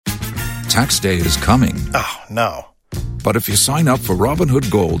Tax day is coming. Oh, no. But if you sign up for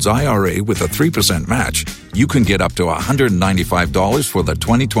Robinhood Gold's IRA with a 3% match, you can get up to $195 for the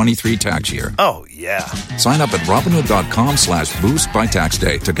 2023 tax year. Oh, yeah. Sign up at Robinhood.com/boost by tax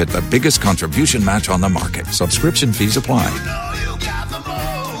day to get the biggest contribution match on the market. Subscription fees apply.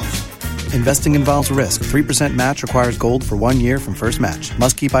 Investing involves risk. 3% match requires gold for 1 year from first match.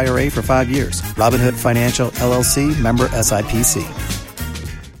 Must keep IRA for 5 years. Robinhood Financial, LLC, member SIPC.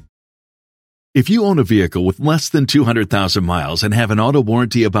 If you own a vehicle with less than 200,000 miles and have an auto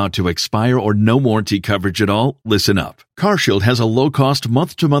warranty about to expire or no warranty coverage at all, listen up. CarShield has a low-cost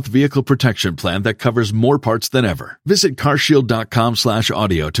month-to-month vehicle protection plan that covers more parts than ever. Visit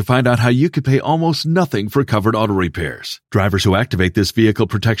carshield.com/audio to find out how you could pay almost nothing for covered auto repairs. Drivers who activate this vehicle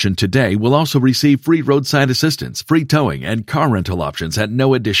protection today will also receive free roadside assistance, free towing, and car rental options at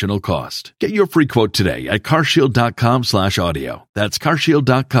no additional cost. Get your free quote today at carshield.com/audio. That's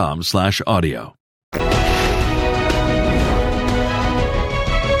carshield.com/audio.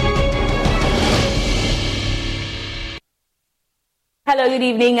 Hello, good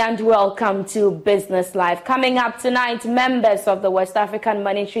evening and welcome to Business Live. Coming up tonight, members of the West African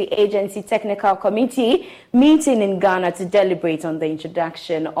Monetary Agency Technical Committee meeting in Ghana to deliberate on the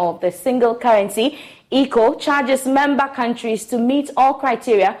introduction of the single currency. ECO charges member countries to meet all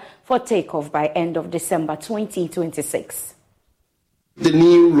criteria for takeoff by end of December 2026. The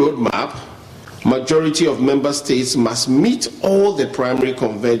new roadmap, majority of member states must meet all the primary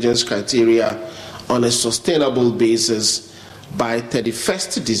convergence criteria on a sustainable basis by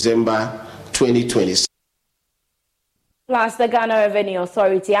 31st December 2026. Plus, the Ghana Revenue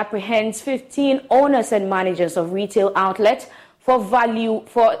Authority apprehends 15 owners and managers of retail outlets for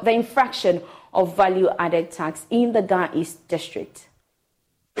the infraction of value-added tax in the Ghana East District.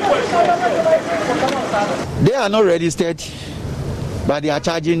 They are not registered, but they are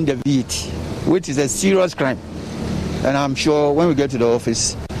charging the VAT, which is a serious crime. And I'm sure when we get to the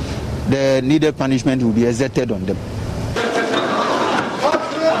office, the needed punishment will be exerted on them.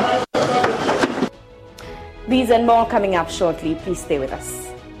 These and more coming up shortly. Please stay with us.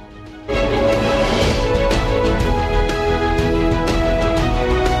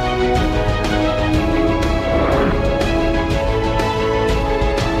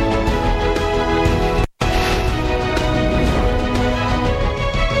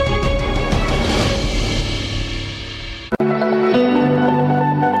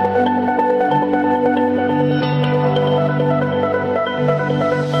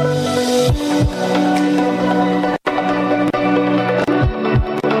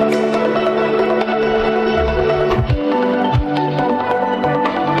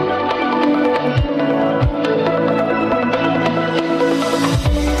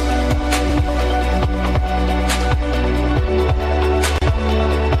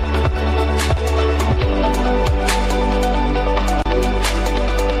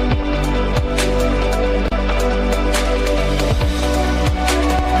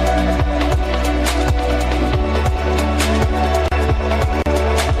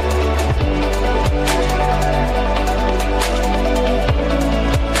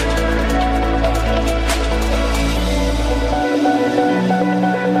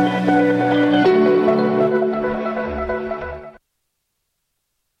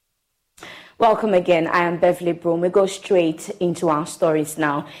 Welcome again. I am Beverly Broom. We go straight into our stories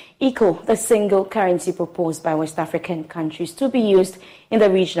now. ECO, the single currency proposed by West African countries to be used in the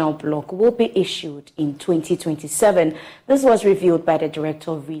regional bloc, will be issued in 2027. This was revealed by the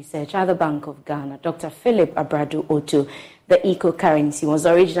Director of Research at the Bank of Ghana, Dr. Philip Abradu Otu. The ECO currency was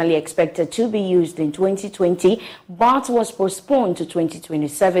originally expected to be used in 2020, but was postponed to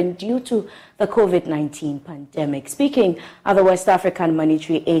 2027 due to the COVID-19 pandemic. Speaking at the West African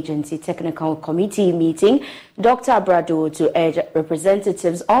Monetary Agency Technical Committee meeting, Dr. Abradu Otu urged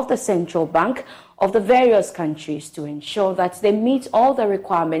representatives of the Central Bank of the various countries to ensure that they meet all the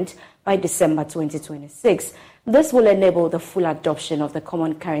requirements by December 2026. This will enable the full adoption of the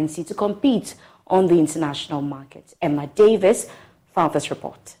common currency to compete on the international market. Emma Davis filed this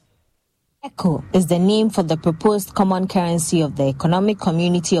report. ECO is the name for the proposed common currency of the Economic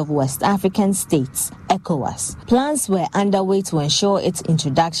Community of West African States, ECOWAS. Plans were underway to ensure its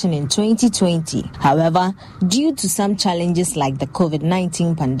introduction in 2020. However, due to some challenges like the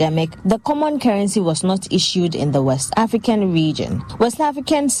COVID-19 pandemic, the common currency was not issued in the West African region. West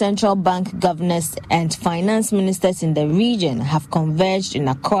African Central Bank governors and finance ministers in the region have converged in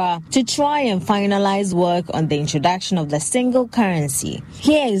Accra to try and finalize work on the introduction of the single currency.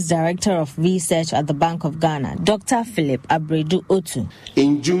 Here is Director of Research at the Bank of Ghana, Dr. Philip Abradu Otu.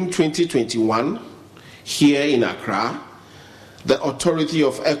 In June 2021, here in Accra, the Authority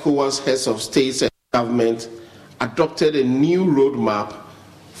of ECOWAS Heads of States and Government adopted a new roadmap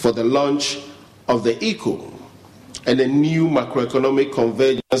for the launch of the ECO and a new macroeconomic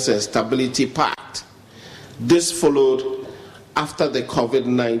convergence and stability pact. This followed after the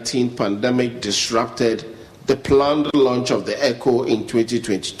COVID-19 pandemic disrupted the planned launch of the ECO in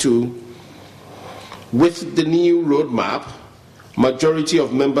 2022. With the new roadmap, majority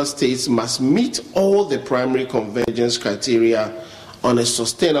of member states must meet all the primary convergence criteria on a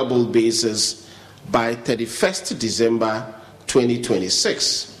sustainable basis by 31st December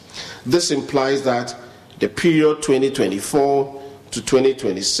 2026. This implies that the period 2024 to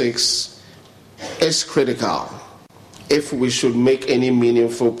 2026 is critical if we should make any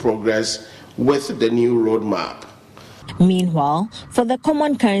meaningful progress with the new roadmap. Meanwhile, for the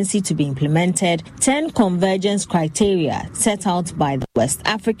common currency to be implemented, 10 convergence criteria set out by the West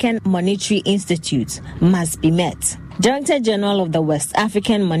African Monetary Institute must be met. Director General of the West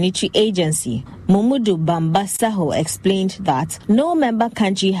African Monetary Agency, Mamadou Bamba Saho, explained that no member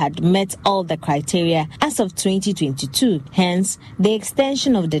country had met all the criteria as of 2022, hence the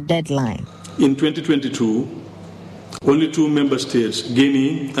extension of the deadline. In 2022, only 2 member states,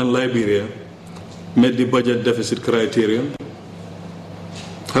 Guinea and Liberia, met the budget deficit criterion.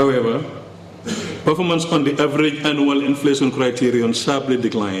 However, performance on the average annual inflation criterion sharply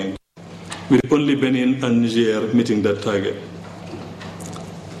declined, with only Benin and Niger meeting that target.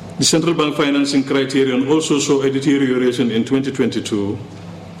 The central bank financing criterion also saw a deterioration in 2022,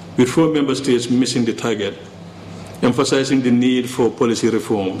 with 4 member states missing the target, emphasizing the need for policy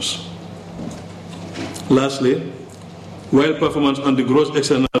reforms. Lastly, while performance on the gross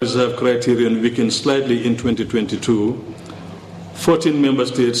external reserve criterion weakened slightly in 2022, 14 member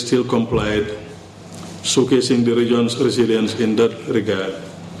states still complied, showcasing the region's resilience in that regard.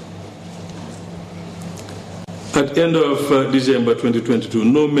 At the end of December 2022,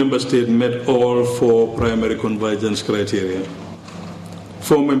 no member state met all 4 primary convergence criteria.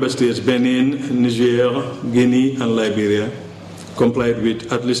 4 member states, Benin, Niger, Guinea, and Liberia, complied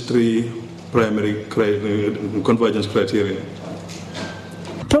with at least 3 primary convergence criteria.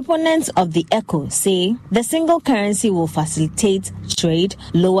 Proponents of the ECO say the single currency will facilitate trade,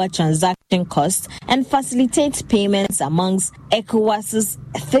 lower transaction costs, and facilitate payments amongst ECOWAS's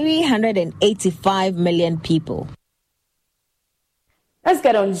 385 million people. Let's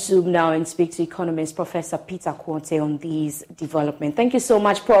get on Zoom now and speak to economist Professor Peter Quartey on these developments. Thank you so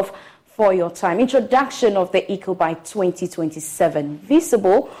much, Prof, for your time. Introduction of the ECO by 2027,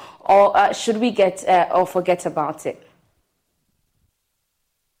 visible, or should we get or forget about it?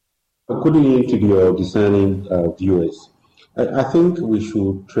 Good evening to your discerning viewers. I think we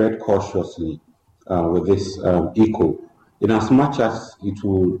should tread cautiously with this ECO, in as much as it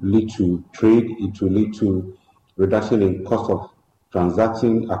will lead to trade, it will lead to reduction in cost of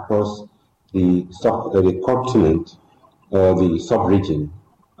transacting across the continent or the sub-region.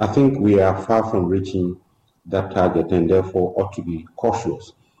 I think we are far from reaching that target and therefore ought to be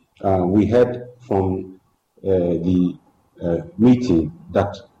cautious. We heard from the meeting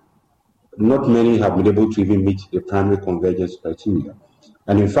that not many have been able to even meet the primary convergence criteria.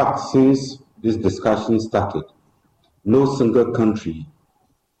 And in fact, since this discussion started, no single country,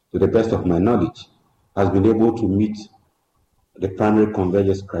 to the best of my knowledge, has been able to meet the primary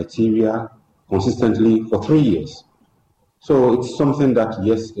convergence criteria consistently for 3 years. So it's something that,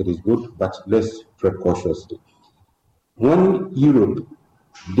 yes, it is good, but let's tread cautiously. When Europe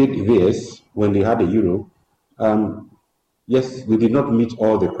did this, when they had a euro, yes, we did not meet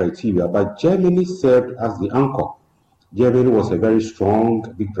all the criteria, but Germany served as the anchor. Germany was a very strong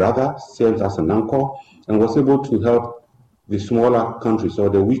big brother, served as an anchor, and was able to help the smaller countries or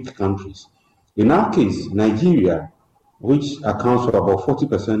the weak countries. In our case, Nigeria, which accounts for about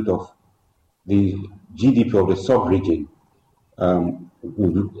 40% of the GDP of the sub-region,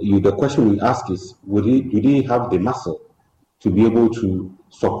 the question we ask is, do they have the muscle to be able to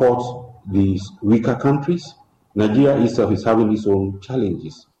support these weaker countries? Nigeria itself is having its own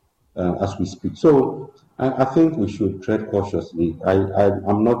challenges as we speak. So I think we should tread cautiously.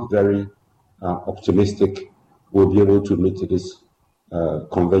 I'm not very optimistic we'll be able to meet this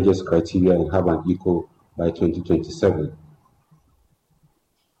convergence criteria and have an ECO by 2027.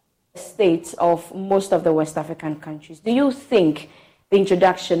 States of most of the West African countries, do you think the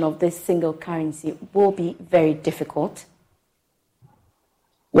introduction of this single currency will be very difficult?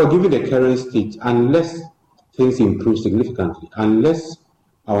 Well, given the current state, unless things improve significantly, unless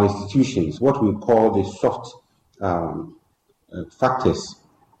our institutions, what we call the soft factors,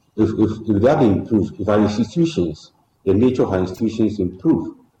 if that improves, if our institutions, the nature of our institutions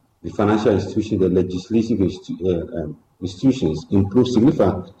improve, the financial institutions, the legislative institutions improve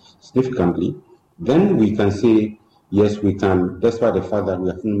significantly, then we can say, yes, we can, despite the fact that we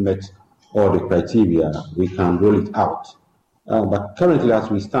haven't met all the criteria, we can roll it out. But currently, as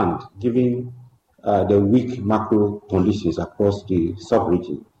we stand, given the weak macro conditions across the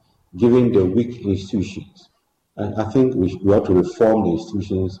sub-region, given the weak institutions, I think we ought to reform the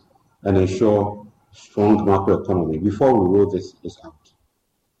institutions and ensure strong macroeconomy before we roll this out.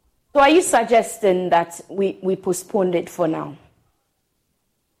 So are you suggesting that we postpone it for now?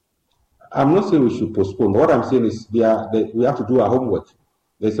 I'm not saying we should postpone. What I'm saying is we have to do our homework.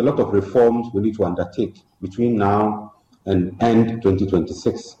 There's a lot of reforms we need to undertake between now and end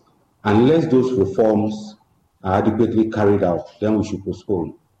 2026. Unless those reforms are adequately carried out, then we should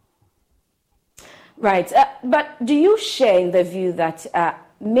postpone. Right. But do you share in the view that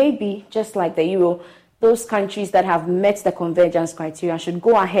maybe, just like the euro, those countries that have met the convergence criteria should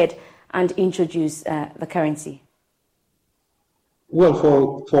go ahead and introduce the currency? Well,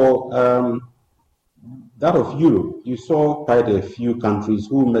 for that of Europe, you saw quite a few countries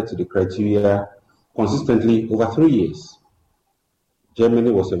who met the criteria consistently over 3 years.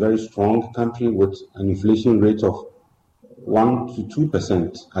 Germany was a very strong country with an inflation rate of 1 to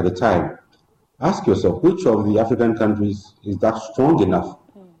 2% at the time. Ask yourself, which of the African countries is that strong enough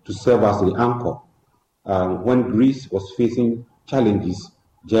to serve as the anchor? When Greece was facing challenges,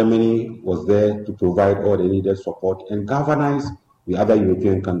 Germany was there to provide all the needed support and galvanize the other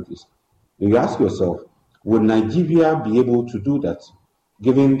European countries. You ask yourself, would Nigeria be able to do that,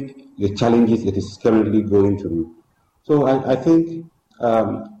 given the challenges it is currently going through? So I think,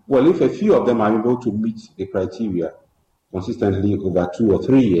 well, if a few of them are able to meet the criteria consistently over 2 or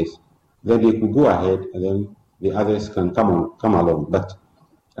 3 years, then they could go ahead and then the others can come along. But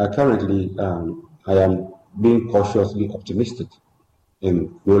currently, I am being cautiously optimistic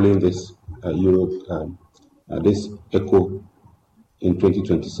in rolling this this ECO in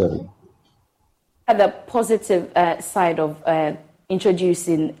 2027. At the positive side of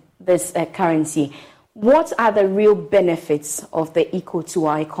introducing this currency, what are the real benefits of the ECO to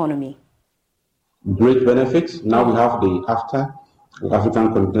our economy? Great benefits. Now we have the AFTA,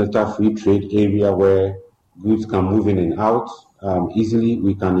 African Continental Free Trade Area, where goods can move in and out easily.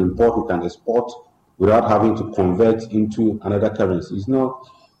 We can import, we can export without having to convert into another currency. It's not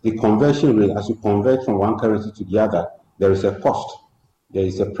the conversion rate. As you convert from one currency to the other, there is a cost. There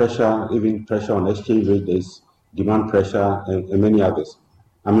is a pressure, even pressure on exchange rate. There is demand pressure and many others.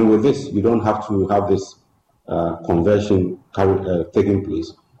 I mean, with this, you don't have to have this conversion taking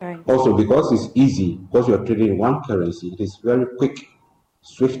place. Right. Also, because it's easy, because you are trading in one currency, it is very quick,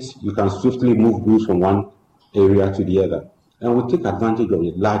 swift. You can swiftly move goods from one area to the other. And we take advantage of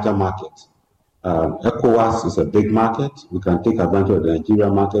a larger market. ECOWAS is a big market. We can take advantage of the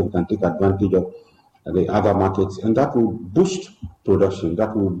Nigerian market. We can take advantage of the other markets. And that will boost production.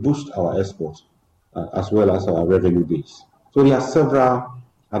 That will boost our exports as well as our revenue base. So there are several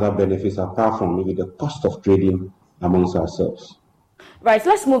other benefits apart from maybe the cost of trading amongst ourselves. Right,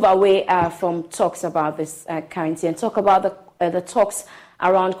 let's move away from talks about this currency and talk about the talks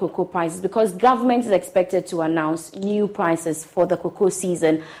around cocoa prices, because government is expected to announce new prices for the cocoa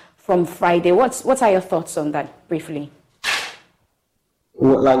season from Friday. What are your thoughts on that, briefly?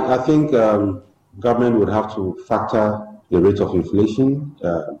 Well, I think government would have to factor the rate of inflation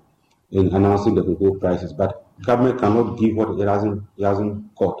in announcing the cocoa prices, but government cannot give what it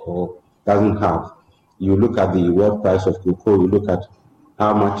hasn't got or doesn't have. You look at the world price of cocoa, you look at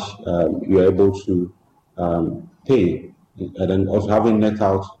how much you are able to pay, and then also having net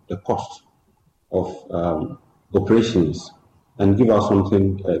out the cost of operations and give out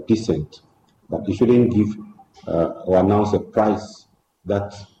something decent. But you shouldn't give or announce a price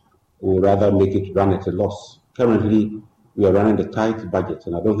that will rather make it run at a loss. Currently, we are running a tight budget,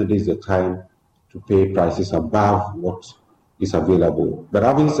 and I don't think this is the time to pay prices above what is available. But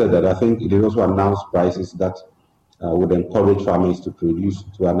having said that, I think it is also announced prices that would encourage farmers to produce,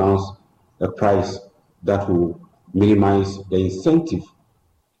 to announce a price that will minimize the incentive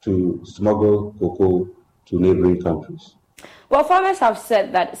to smuggle cocoa to neighboring countries. Well, farmers have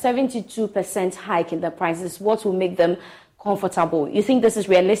said that 72% hike in the prices is what will make them comfortable. You think this is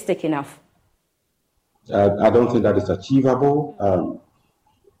realistic enough? I don't think that is achievable.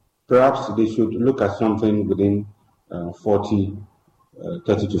 Perhaps they should look at something within 30 to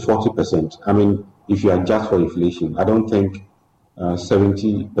 40%. I mean, if you adjust for inflation, I don't think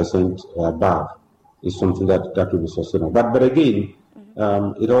 70% or above is something that will be sustainable. But again,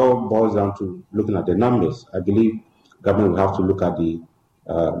 it all boils down to looking at the numbers. I believe government will have to look at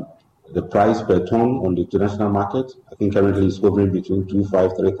the price per ton on the international market. I think currently it's hovering between 2,500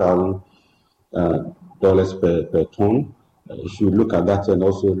 to 3,000 per ton. You should look at that and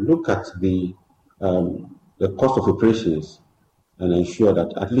also look at the cost of operations and ensure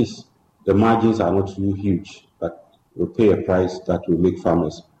that at least the margins are not too huge, but will pay a price that will make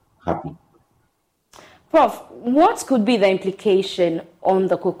farmers happy. Prof, what could be the implication on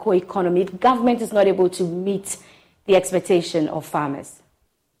the cocoa economy if government is not able to meet the expectation of farmers?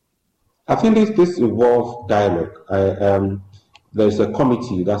 I think this involves dialogue. There's a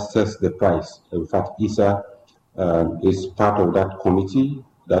committee that sets the price. In fact, ISA is part of that committee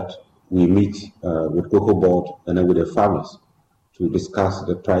that we meet with Cocoa Board and then with the farmers to discuss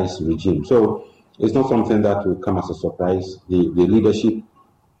the price regime. So it's not something that will come as a surprise. The leadership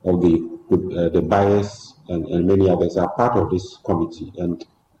of the buyers and many others are part of this committee, and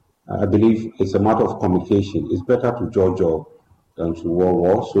I believe it's a matter of communication. It's better to judge than to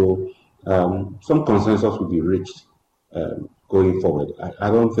war. So some consensus will be reached going forward. I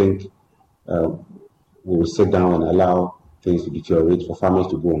don't think we will sit down and allow things to deteriorate for farmers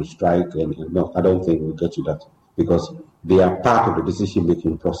to go on strike. And no, I don't think we'll get to that because they are part of the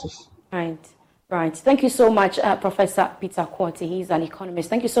decision-making process. Right. Thank you so much, Professor Peter Quartey. He's an economist.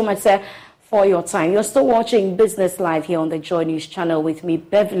 Thank you so much, sir, for your time. You're still watching Business Live here on the Joy News channel with me,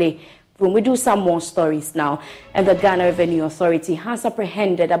 Beverly Broom. We do some more stories now. And the Ghana Revenue Authority has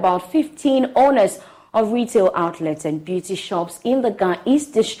apprehended about 15 owners of retail outlets and beauty shops in the Ghana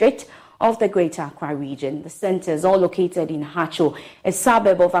East District of the Greater Accra region. The centers, all located in Hacho, a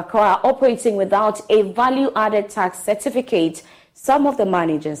suburb of Accra, operating without a value-added tax certificate. Some of the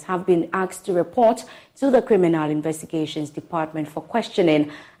managers have been asked to report to the Criminal Investigations Department for questioning.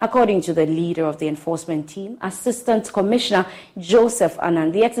 According to the leader of the enforcement team, Assistant Commissioner Joseph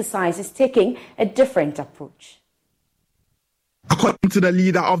Annan, the exercise is taking a different approach. According to the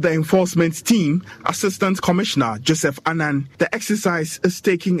leader of the enforcement team, Assistant Commissioner Joseph Annan, the exercise is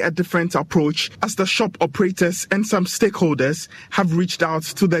taking a different approach as the shop operators and some stakeholders have reached out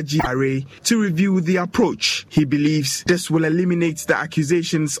to the GRA to review the approach. He believes this will eliminate the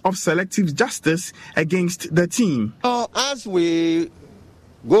accusations of selective justice against the team. As we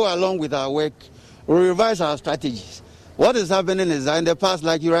go along with our work, we revise our strategies. What is happening is that in the past,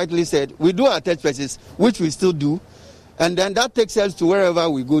 like you rightly said, we do our test cases, which we still do. And then that takes us to wherever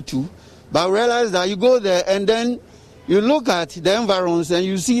we go to. But realize that you go there and then you look at the environs and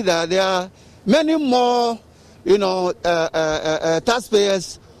you see that there are many more,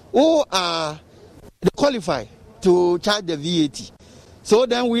 taxpayers who are qualified to charge the VAT. So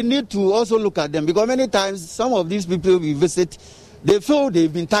then we need to also look at them because many times some of these people we visit, they feel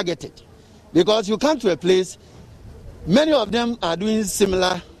they've been targeted. Because you come to a place, many of them are doing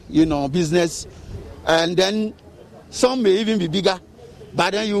similar, business, and then some may even be bigger,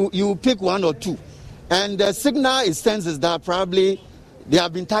 but then you pick one or two. And the signal it sends is that probably they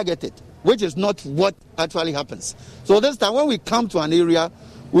have been targeted, which is not what actually happens. So this time when we come to an area,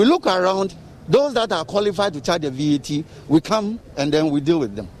 we look around, those that are qualified to charge the VAT, we come and then we deal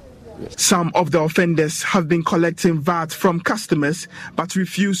with them. Some of the offenders have been collecting VAT from customers but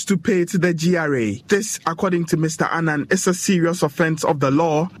refuse to pay to the GRA. This, according to Mr. Annan, is a serious offence of the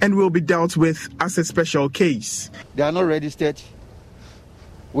law and will be dealt with as a special case. They are not registered.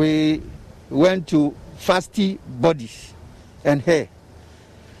 We went to Fasty Bodies and Hair.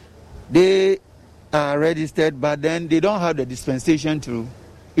 They are registered, but then they don't have the dispensation to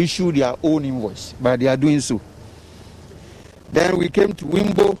issue their own invoice, but they are doing so. Then we came to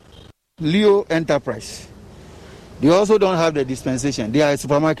Wimbo Leo Enterprise. They also don't have the dispensation. They are a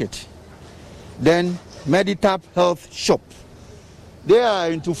supermarket. Then Meditap Health Shop. They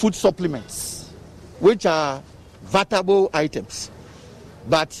are into food supplements, which are vatable items,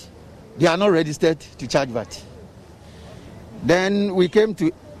 but they are not registered to charge VAT. Then we came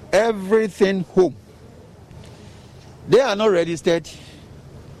to Everything Home. They are not registered,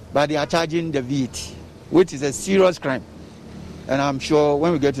 but they are charging the VAT, which is a serious crime. And I'm sure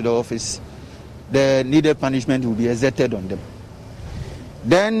when we get to the office, the needed punishment will be exerted on them.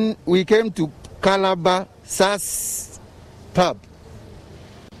 Then we came to Calabar SAS Pub.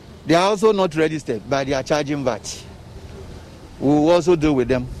 They are also not registered, but they are charging VAT. We will also deal with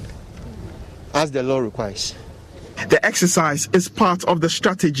them as the law requires. The exercise is part of the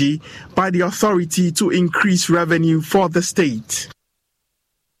strategy by the authority to increase revenue for the state.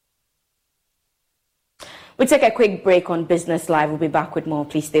 We take a quick break on Business Live. We'll be back with more.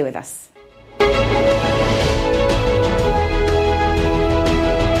 Please stay with us.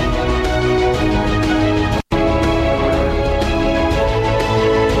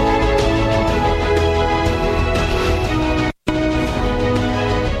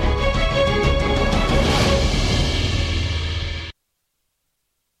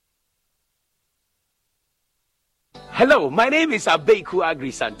 Hello, my name is Abeku Agri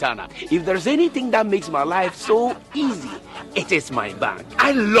Santana. If there's anything that makes my life so easy, it is my bank.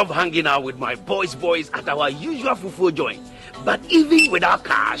 I love hanging out with my boys at our usual fufu joint. But even without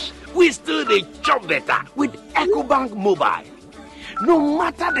cash, we still dey chop better with EcoBank Mobile. No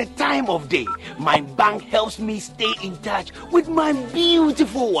matter the time of day, my bank helps me stay in touch with my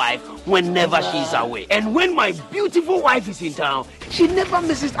beautiful wife whenever she's away. And when my beautiful wife is in town, she never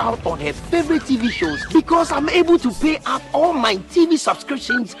misses out on her favorite TV shows because I'm able to pay up all my TV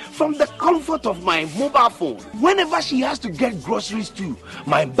subscriptions from the comfort of my mobile phone. Whenever she has to get groceries too,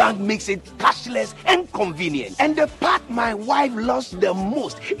 my bank makes it cashless and convenient. And the part my wife loves the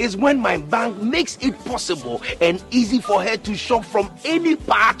most is when my bank makes it possible and easy for her to shop from any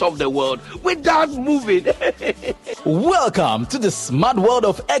part of the world without moving. Welcome to the smart world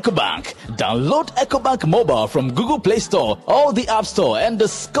of EcoBank. Download EcoBank Mobile from Google Play Store or the App Store and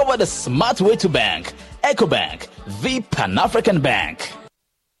discover the smart way to bank. EcoBank, the Pan-African Bank.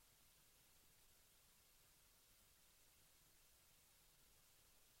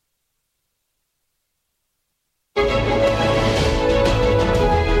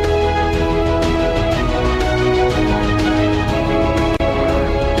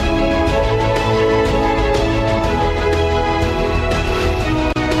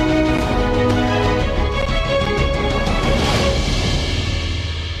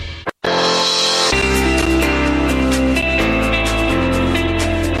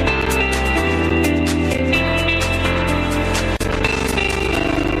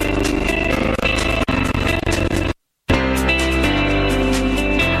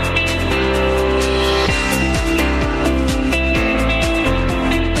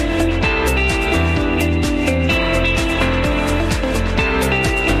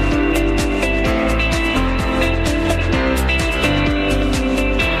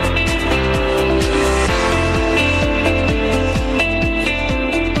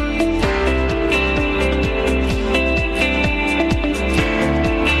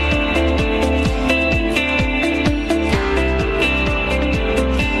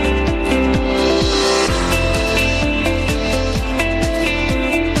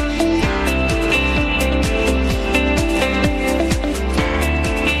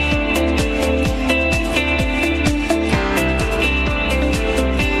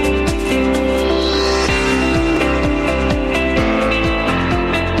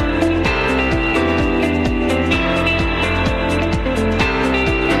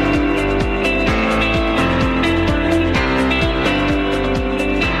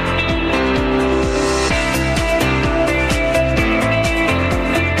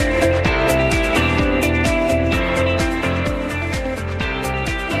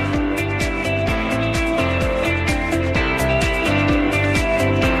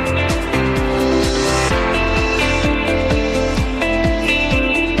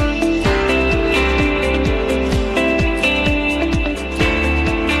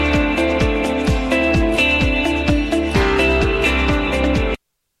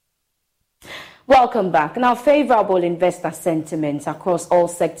 Welcome back. Now, favorable investor sentiments across all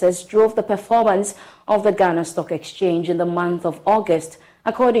sectors drove the performance of the Ghana Stock Exchange in the month of August.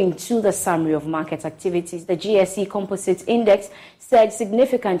 According to the summary of market activities, the GSE Composite Index surged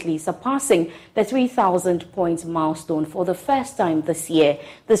significantly, surpassing the 3,000-point milestone for the first time this year.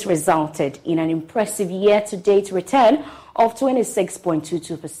 This resulted in an impressive year-to-date return of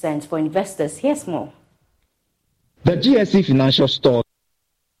 26.22% for investors. Here's more. The GSE Financial Stock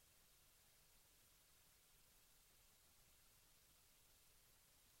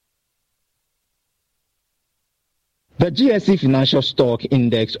The GSE Financial Stock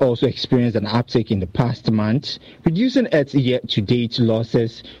Index also experienced an uptick in the past month, reducing its year-to-date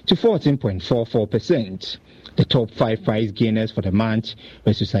losses to 14.44%. The top 5 price gainers for the month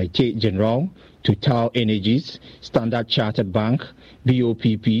were Societe Generale, Total Energies, Standard Chartered Bank,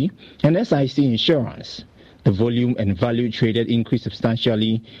 BOPP, and SIC Insurance. The volume and value traded increased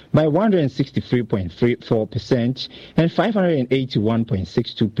substantially by 163.34% and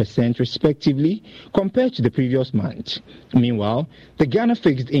 581.62% respectively compared to the previous month. Meanwhile, the Ghana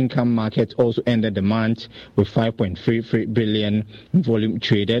fixed income market also ended the month with 5.33 billion in volume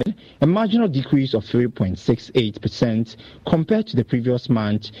traded, a marginal decrease of 3.68% compared to the previous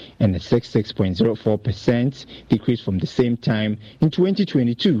month and a 66.04% decrease from the same time in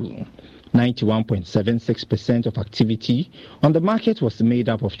 2022. 91.76% of activity on the market was made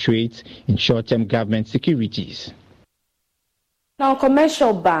up of trades in short-term government securities. Now,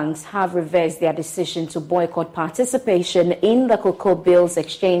 commercial banks have reversed their decision to boycott participation in the Cocoa Bills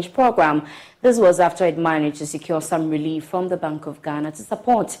Exchange program. This was after it managed to secure some relief from the Bank of Ghana to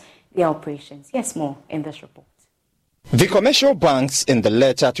support their operations. Yes, more in this report. The commercial banks in the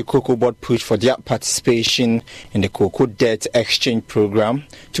letter to Cocoa Board pushed for their participation in the Cocoa Debt Exchange Program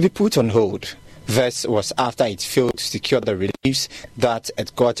to be put on hold. This was after it failed to secure the reliefs that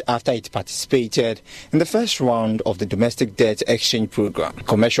it got after it participated in the first round of the Domestic Debt Exchange Program.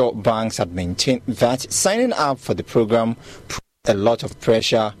 Commercial banks had maintained that signing up for the program put a lot of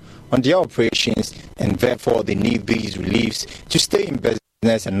pressure on their operations, and therefore they need these reliefs to stay in business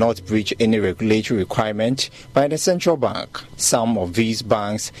and not breach any regulatory requirement by the central bank. Some of these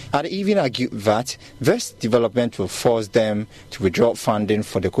banks had even argued that this development will force them to withdraw funding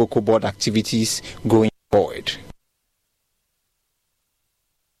for the Cocoa Board activities going forward.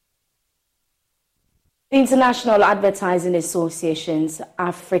 The International Advertising Association's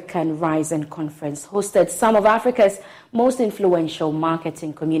African Rising Conference hosted some of Africa's most influential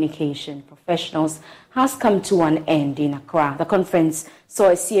marketing communication professionals has come to an end in Accra. The conference saw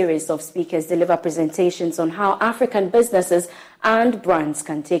a series of speakers deliver presentations on how African businesses and brands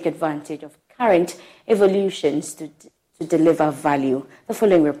can take advantage of current evolutions to deliver value. The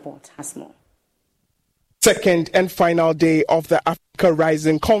following report has more. Second and final day of the Africa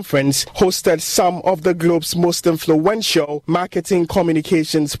Rising Conference hosted some of the globe's most influential marketing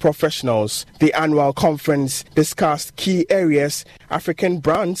communications professionals. The annual conference discussed key areas African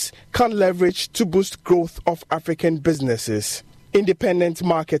brands can leverage to boost growth of African businesses. Independent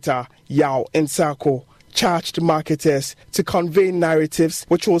marketer Yao Nsako charged marketers to convey narratives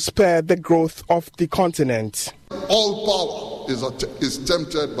which will spur the growth of the continent. All power is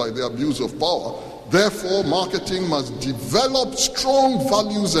tempted by the abuse of power. Therefore, marketing must develop strong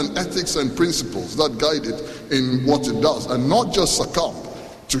values and ethics and principles that guide it in what it does, and not just succumb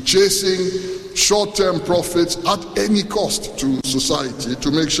to chasing short-term profits at any cost to society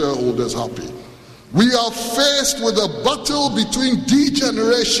to make shareholders happy. We are faced with a battle between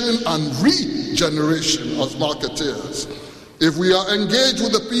degeneration and regeneration as marketeers. If we are engaged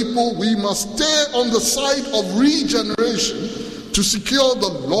with the people, we must stay on the side of regeneration to secure the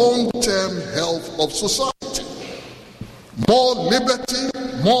long-term health of society. More liberty,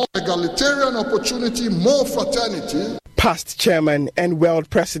 more egalitarian opportunity, more fraternity. Past chairman and world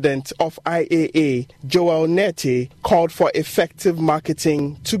president of IAA, Joel Nete, called for effective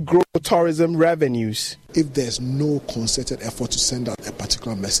marketing to grow tourism revenues. If there's no concerted effort to send out a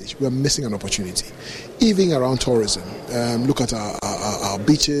particular message, we're missing an opportunity. Even around tourism, look at our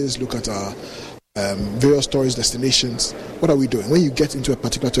beaches, look at our various tourist destinations. What are we doing? When you get into a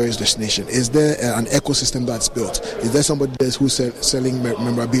particular tourist destination, is there an ecosystem that's built? Is there somebody there who's selling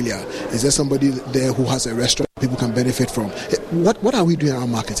memorabilia? Is there somebody there who has a restaurant people can benefit from? What are we doing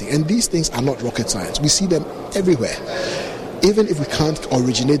around marketing? And these things are not rocket science. We see them everywhere. Even if we can't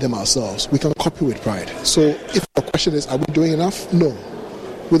originate them ourselves, we can copy with pride. So if the question is, are we doing enough? No.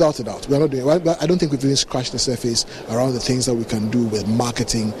 Without a doubt, we are not doing it. I don't think we've even scratched the surface around the things that we can do with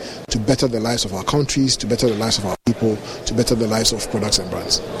marketing to better the lives of our countries, to better the lives of our people, to better the lives of products and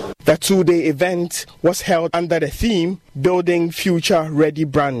brands. The two-day event was held under the theme, Building Future-Ready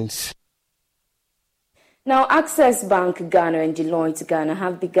Brands. Now, Access Bank Ghana and Deloitte Ghana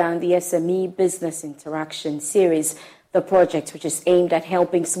have begun the SME Business Interaction Series. The project, which is aimed at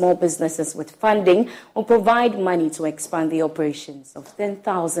helping small businesses with funding, will provide money to expand the operations of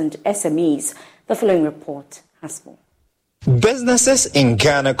 10,000 SMEs. The following report has more. Businesses in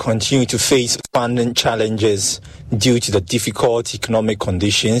Ghana continue to face funding challenges due to the difficult economic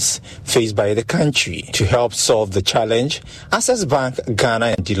conditions faced by the country. To help solve the challenge, Access Bank Ghana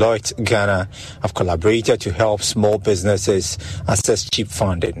and Deloitte Ghana have collaborated to help small businesses access cheap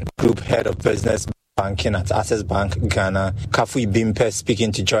funding. Group Head of Business Banking at Access Bank Ghana, Kafui Bimpe,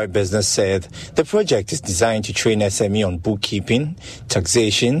 speaking to Joy Business, said the project is designed to train SME on bookkeeping,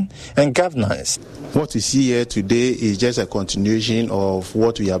 taxation, and governance. What we see here today is just a continuation of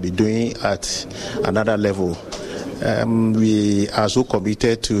what we have been doing at another level. We are so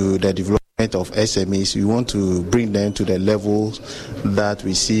committed to the development of SMEs. We want to bring them to the levels that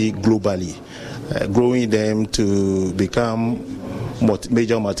we see globally, growing them to become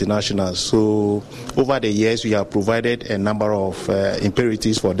major multinationals. So over the years, we have provided a number of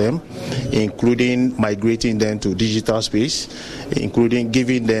imperatives for them, including migrating them to digital space, including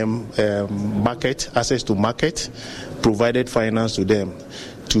giving them access to market, provided finance to them.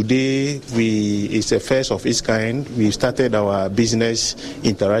 Today, it's a first of its kind. We started our business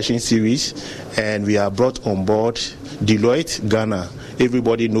interaction series, and we have brought on board Deloitte Ghana.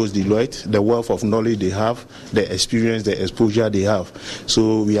 Everybody knows Deloitte, the wealth of knowledge they have, the experience, the exposure they have.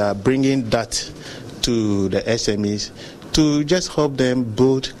 So we are bringing that to the SMEs to just help them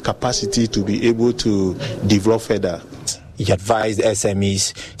build capacity to be able to develop further. He advised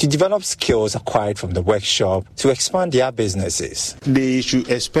SMEs to develop skills acquired from the workshop to expand their businesses. They should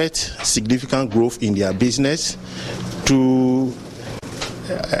expect significant growth in their business through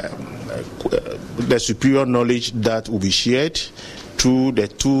the superior knowledge that will be shared, through the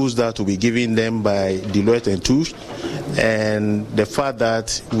tools that will be given them by Deloitte and Touche, and the fact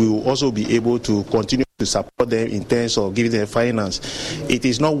that we will also be able to continue to support them in terms of giving them finance. It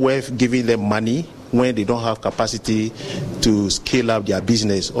is not worth giving them money when they don't have capacity to scale up their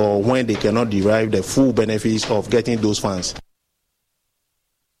business or when they cannot derive the full benefits of getting those funds.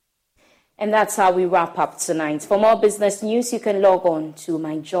 And that's how we wrap up tonight. For more business news, you can log on to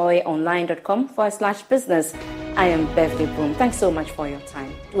myjoyonline.com/business. I am Beverly Broom. Thanks so much for your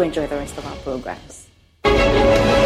time. Do enjoy the rest of our programs.